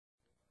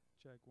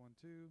Check 1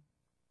 2.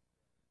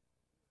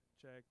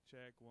 Check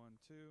 1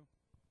 2.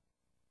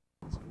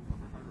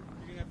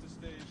 You're gonna have to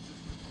stay just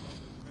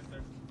right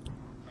there.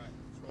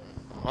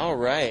 All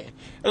right.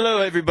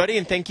 Hello, everybody,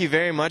 and thank you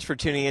very much for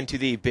tuning into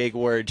the Big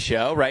Word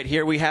Show. Right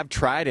here we have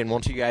Tridon.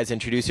 Won't you guys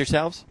introduce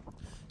yourselves?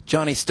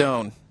 Johnny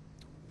Stone.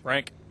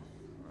 Frank.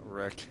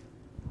 Rick.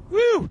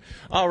 Woo!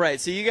 All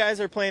right, so you guys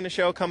are playing a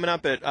show coming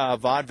up at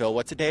Vaudeville.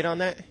 What's the date on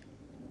that?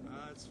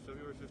 It's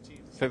February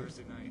 15th. It's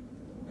Thursday night.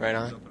 Right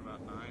on. It's open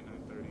about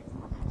 9:30.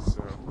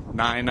 So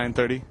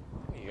 9:30.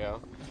 There you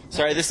go.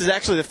 Sorry, this is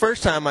actually the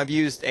first time I've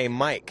used a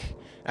mic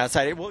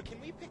outside. Well, can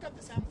we pick up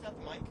the sound without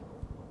the mic?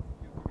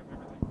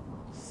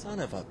 Son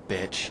of a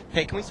bitch.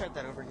 Hey, can we start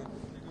that over again?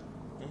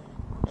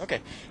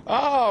 Okay.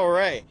 All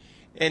right.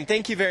 And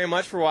thank you very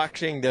much for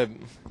watching the...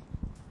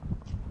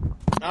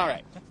 All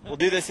right. We'll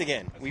do this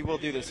again. We will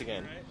do this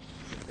again.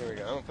 There we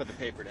go. I'm going to put the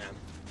paper down.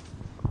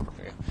 There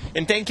we go.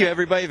 And thank you,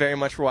 everybody, very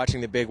much for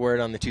watching the Big Word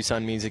on the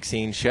Tucson Music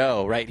Scene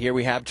show. Right here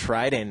we have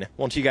Tridon.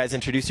 Won't you guys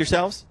introduce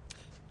yourselves?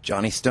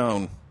 Johnny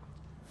Stone.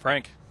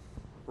 Frank.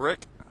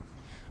 Rick.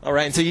 All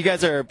right. And so you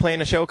guys are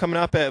playing a show coming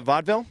up at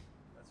Vaudeville?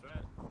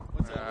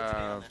 That's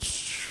right.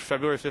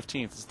 February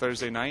 15th. It's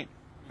Thursday night,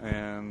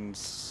 and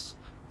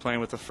playing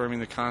with Affirming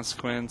the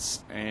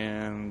Consequence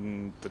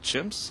and the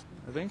Chimps,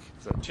 I think.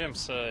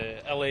 Chimps,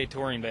 LA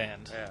touring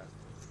band. Yeah.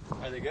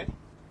 Are they good?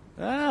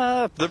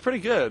 They're pretty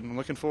good. I'm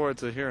looking forward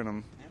to hearing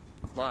them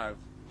live.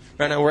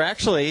 Right now, we're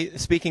actually,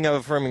 speaking of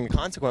Affirming the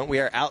Consequent, we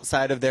are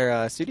outside of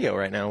their studio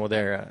right now where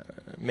they're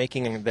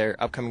making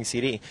their upcoming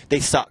CD. They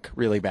suck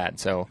really bad,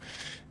 so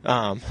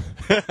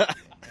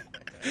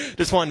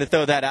just wanted to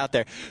throw that out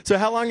there. So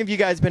how long have you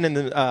guys been in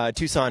the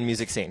Tucson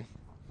music scene?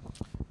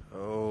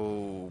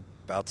 Oh,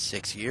 about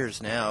 6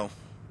 years now.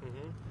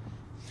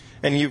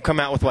 And you've come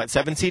out with, what,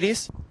 7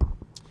 CDs?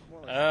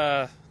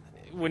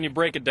 When you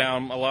break it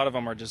down, a lot of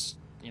them are just,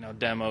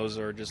 demos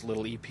or just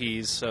little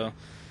EPs, so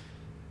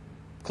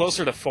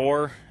closer to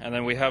 4, and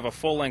then we have a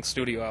full-length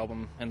studio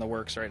album in the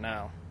works right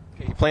now.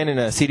 Okay, you planning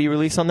a CD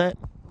release on that?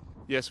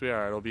 Yes, we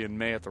are. It'll be in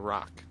May at the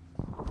Rock.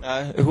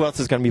 Who else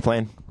is going to be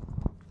playing?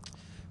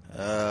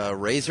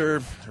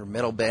 Razor, her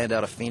metal band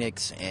out of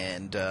Phoenix,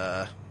 and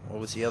what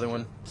was the other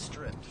one?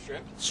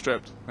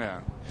 Stripped,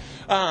 yeah.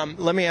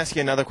 Let me ask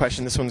you another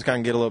question. This one's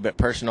going to get a little bit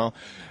personal.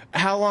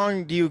 How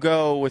long do you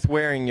go with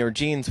wearing your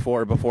jeans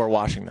for before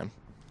washing them?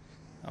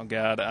 Oh,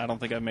 God, I don't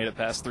think I've made it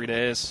past 3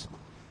 days.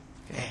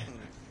 Okay.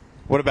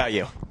 What about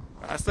you?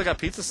 I still got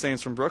pizza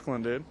stains from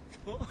Brooklyn, dude.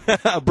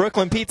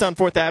 Brooklyn Pizza on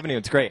 4th Avenue.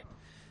 It's great.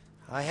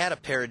 I had a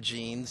pair of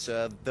jeans,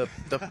 the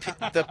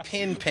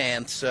pin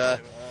pants.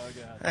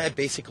 I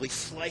basically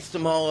sliced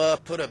them all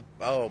up,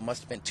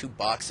 must have been 2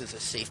 boxes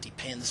of safety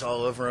pins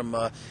all over them.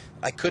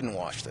 I couldn't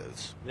wash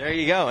those. There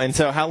you go. And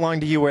so how long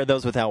do you wear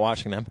those without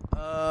washing them?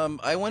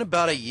 I went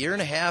about 1.5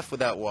 years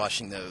without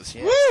washing those.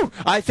 Yeah. Woo!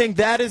 I think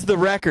that is the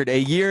record,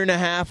 1.5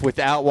 years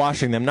without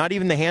washing them. Not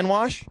even the hand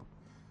wash?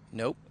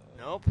 Nope.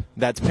 Nope.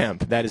 That's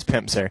pimp. That is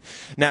pimp, sir.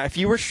 Now, if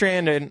you were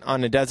stranded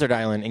on a desert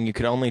island and you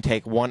could only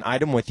take one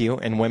item with you,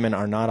 and women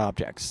are not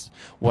objects,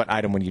 what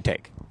item would you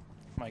take?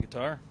 My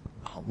guitar.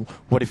 Oh,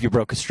 what if you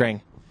broke a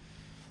string?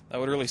 That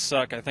would really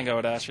suck. I think I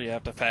would actually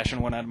have to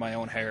fashion one out of my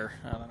own hair.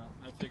 I don't know.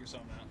 I'll figure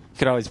something out. You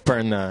could always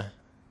burn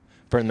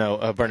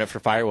it for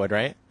firewood,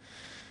 right?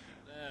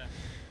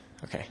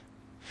 Okay.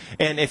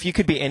 And if you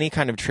could be any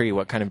kind of tree,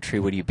 what kind of tree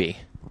would you be?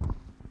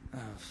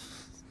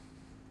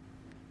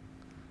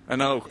 An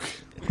oak.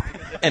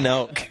 An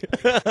oak.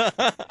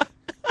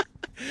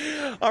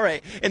 All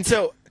right. And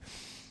so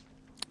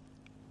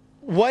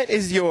what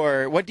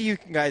do you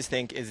guys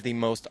think is the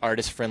most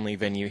artist-friendly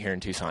venue here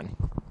in Tucson?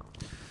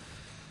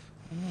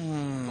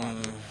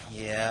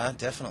 Yeah,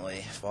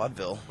 definitely.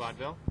 Vaudeville.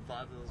 Vaudeville's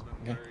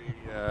been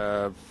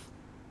very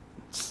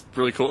it's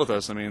really cool with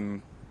us. I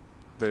mean,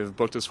 they've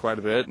booked us quite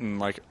a bit, and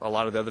like a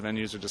lot of the other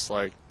venues are just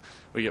like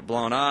we get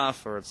blown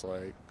off, or it's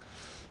like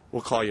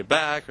we'll call you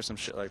back or some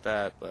shit like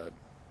that. But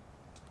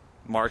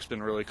Mark's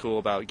been really cool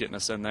about getting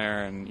us in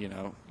there and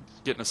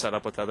getting us set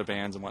up with other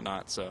bands and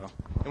whatnot. So.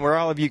 And where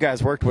all of you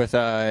guys worked with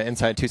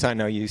inside Tucson, I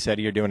know you said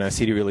you're doing a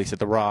CD release at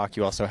the Rock.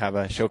 You also have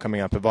a show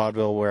coming up at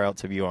Vaudeville. Where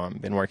else have you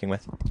been working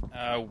with?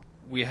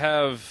 We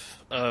have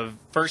a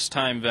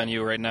first-time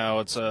venue right now.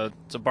 It's a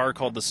bar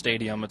called The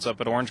Stadium. It's up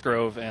at Orange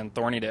Grove and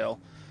Thornydale.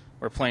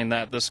 We're playing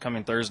that this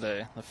coming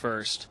Thursday, the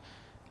 1st.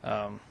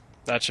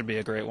 That should be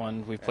a great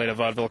one. We've played at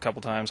Vaudeville a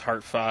couple times,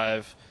 Heart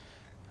 5.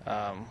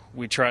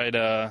 We tried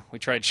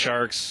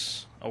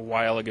Sharks a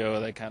while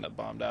ago. They kind of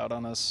bombed out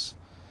on us.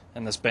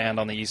 And this band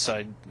on the east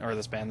side,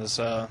 this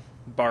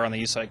bar on the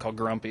east side called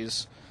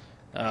Grumpy's.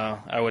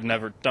 I would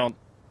never, don't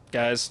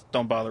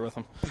bother with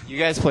them. You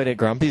guys played at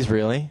Grumpy's,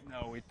 really?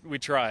 No, we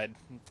tried.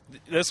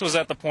 This was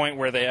at the point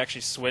where they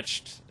actually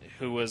switched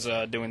who was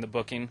doing the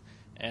booking,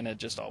 and it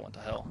just all went to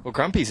hell. Well,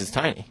 Grumpy's is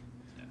tiny.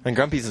 Yeah. And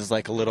Grumpy's is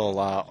like a little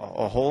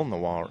a hole in the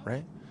wall,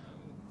 right?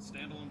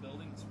 Standalone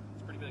building. It's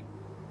pretty big.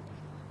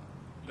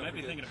 You might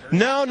be thinking of her.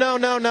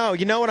 No.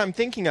 You know what I'm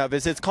thinking of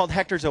is it's called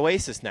Hector's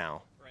Oasis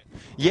now. Right.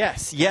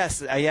 Yes,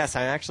 yes, yes.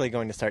 I'm actually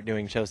going to start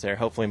doing shows there.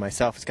 Hopefully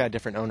myself. It's got a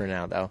different owner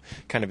now, though.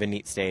 Kind of a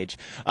neat stage.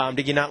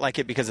 Did you not like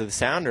it because of the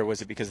sound, or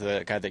was it because of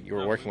the guy that you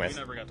were working with? We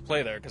never got to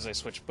play there because they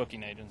switched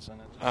booking agents in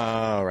it.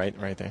 Oh,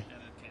 right there.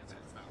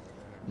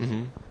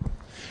 Mm-hmm.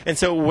 And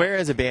so, where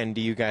as a band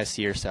do you guys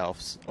see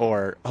yourselves,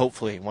 or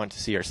hopefully want to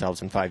see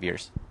yourselves in 5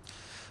 years?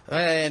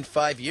 In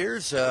 5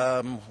 years,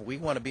 we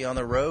want to be on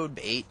the road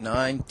 8,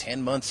 9,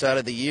 10 months out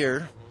of the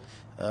year.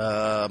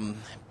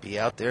 Be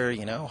out there,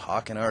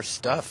 hawking our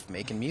stuff,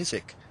 making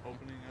music.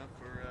 Opening up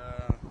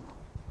for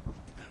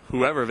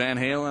whoever, Van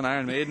Halen,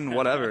 Iron Maiden,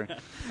 whatever.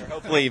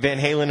 Hopefully Van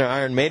Halen or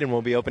Iron Maiden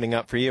will be opening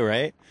up for you,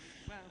 right?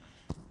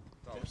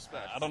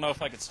 I don't know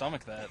if I could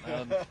stomach that.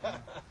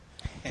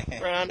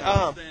 Right The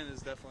on. band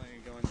is definitely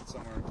going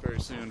somewhere very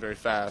soon, very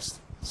fast.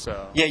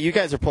 So Yeah, you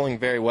guys are pulling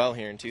very well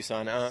here in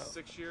Tucson.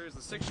 6 years.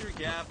 The 6 year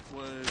gap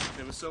was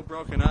so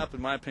broken up.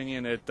 In my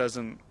opinion, it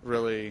doesn't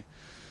really,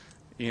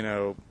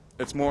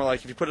 it's more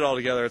like if you put it all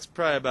together, it's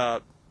probably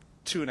about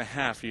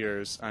 2.5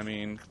 years. I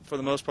mean, for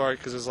the most part,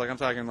 because it's like I'm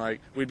talking like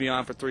we'd be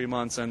on for 3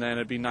 months and then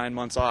it'd be 9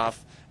 months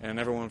off, and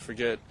everyone would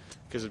forget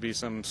because it'd be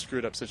some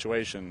screwed up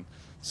situation.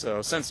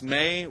 So since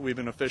May, we've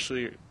been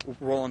officially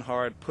rolling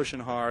hard, pushing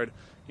hard,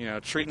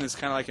 treating this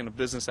kind of like in a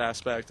business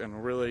aspect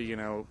and really,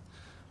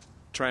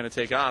 trying to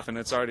take off, and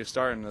it's already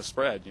starting to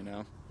spread, Do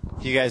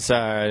you guys,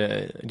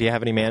 do you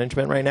have any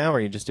management right now, or are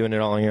you just doing it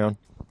all on your own?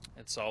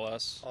 It's all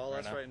us. All right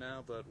us now. right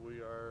now, but we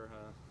are.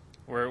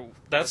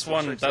 That's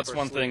one tricks up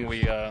our thing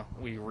sleeves.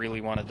 we really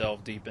want to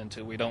delve deep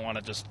into. We don't want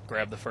to just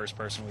grab the first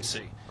person we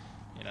see.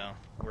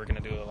 We're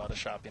going to do a lot of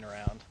shopping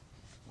around.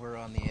 We're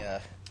on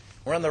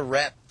the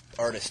rap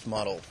artist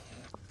model.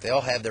 They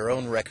all have their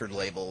own record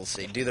labels.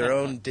 They do their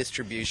own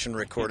distribution,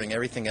 recording,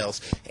 everything else,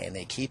 and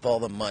they keep all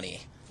the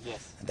money.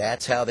 Yes.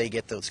 That's how they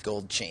get those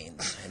gold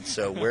chains. And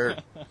so we're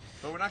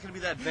But we're not going to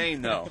be that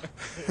vain, though.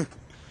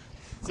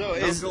 So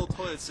No gold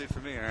toilet seat for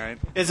me, all right?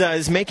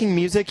 is making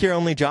music your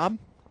only job?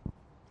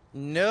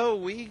 no,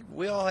 we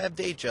all have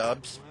day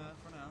jobs.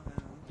 For now,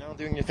 yeah. No,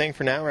 doing your thing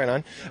for now, right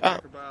on.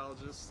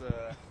 Microbiologist.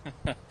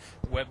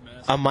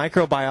 Webmaster. A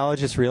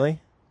microbiologist, really?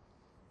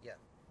 Yeah.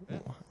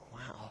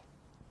 Wow.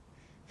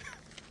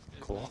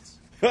 Cool.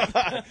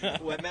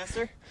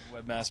 Webmaster?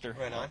 Webmaster.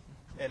 Right on.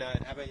 And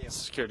how about you?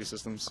 Security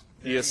systems.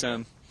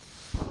 ESN.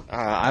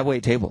 I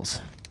wait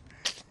tables.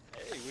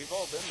 Hey, we've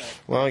all been there.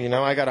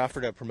 Well, I got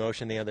offered a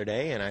promotion the other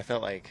day, and I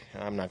felt like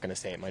I'm not going to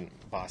say it. My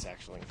boss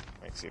actually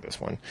might see this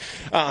one.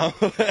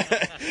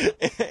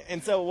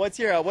 And so, what's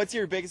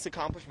your biggest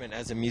accomplishment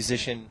as a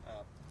musician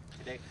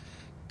today?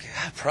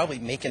 God, probably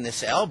making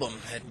this album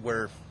that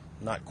we're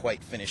not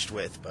quite finished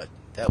with, but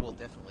that will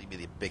definitely be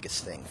the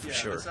biggest thing for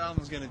sure. This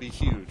album's going to be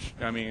huge.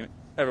 I mean,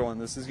 everyone,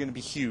 this is going to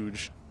be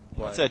huge.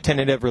 What's a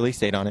tentative release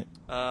date on it?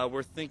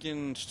 We're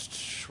thinking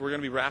we're going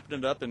to be wrapping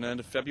it up in the end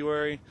of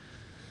February.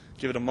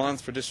 Give it a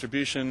month for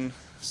distribution.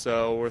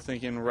 So we're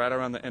thinking right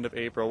around the end of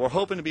April. We're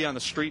hoping to be on the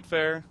street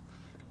fair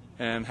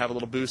and have a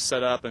little booth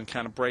set up and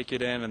kind of break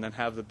it in, and then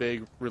have the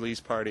big release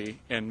party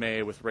in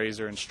May with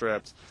Razor and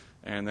Stripped.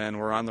 And then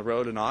we're on the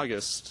road in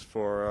August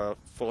for a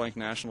full-length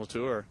national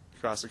tour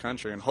across the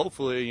country. And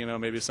hopefully,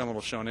 maybe someone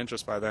will show an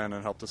interest by then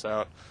and help us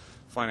out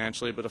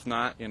financially. But if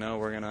not,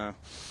 we're going to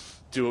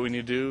do what we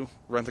need to do,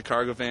 rent the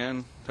cargo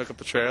van, hook up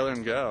the trailer,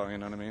 and go. You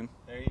know what I mean?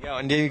 There you go.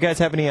 And do you guys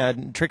have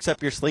any tricks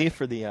up your sleeve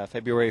for the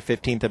February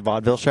 15th at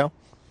Vaudeville show?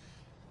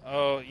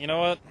 Oh, you know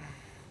what?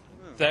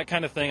 That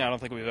kind of thing I don't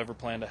think we've ever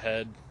planned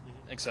ahead,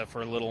 except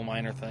for little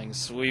minor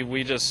things. We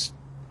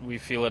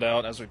feel it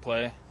out as we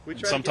play.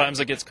 And sometimes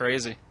it gets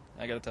crazy,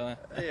 I got to tell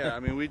you. Yeah, I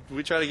mean,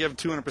 we try to give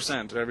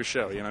 200% to every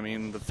show. I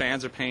mean, the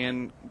fans are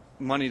paying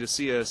money to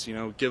see us.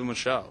 Give them a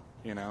show.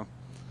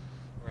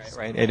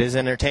 Right. It is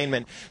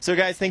entertainment. So,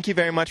 guys, thank you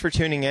very much for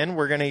tuning in.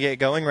 We're going to get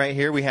going right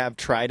here. We have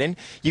Tridon.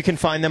 You can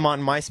find them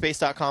on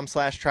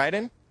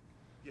myspace.com/Tridon.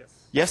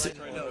 Yes.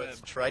 No, it's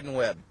Tridon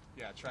Web.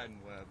 Yeah, Tridon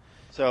Web.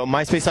 So,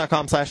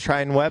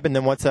 myspace.com/Tridon Web, and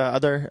then what's the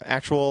other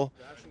actual?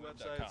 The actual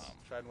website's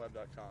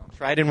TridonWeb.com.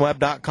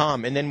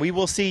 TridonWeb.com. And then we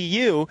will see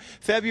you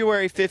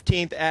February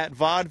 15th at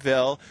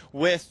Vaudeville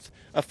with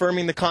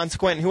Affirming the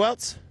Consequent. Who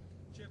else?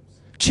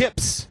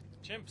 Chips.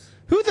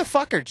 Who the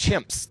fuck are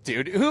chimps,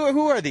 dude?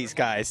 Who are these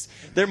guys?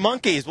 They're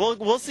monkeys.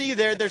 We'll see you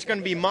there. There's going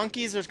to be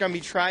monkeys. There's going to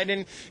be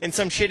Tridon and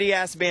some shitty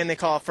ass band they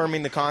call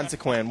Affirming the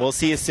Consequent. We'll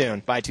see you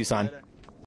soon. Bye, Tucson.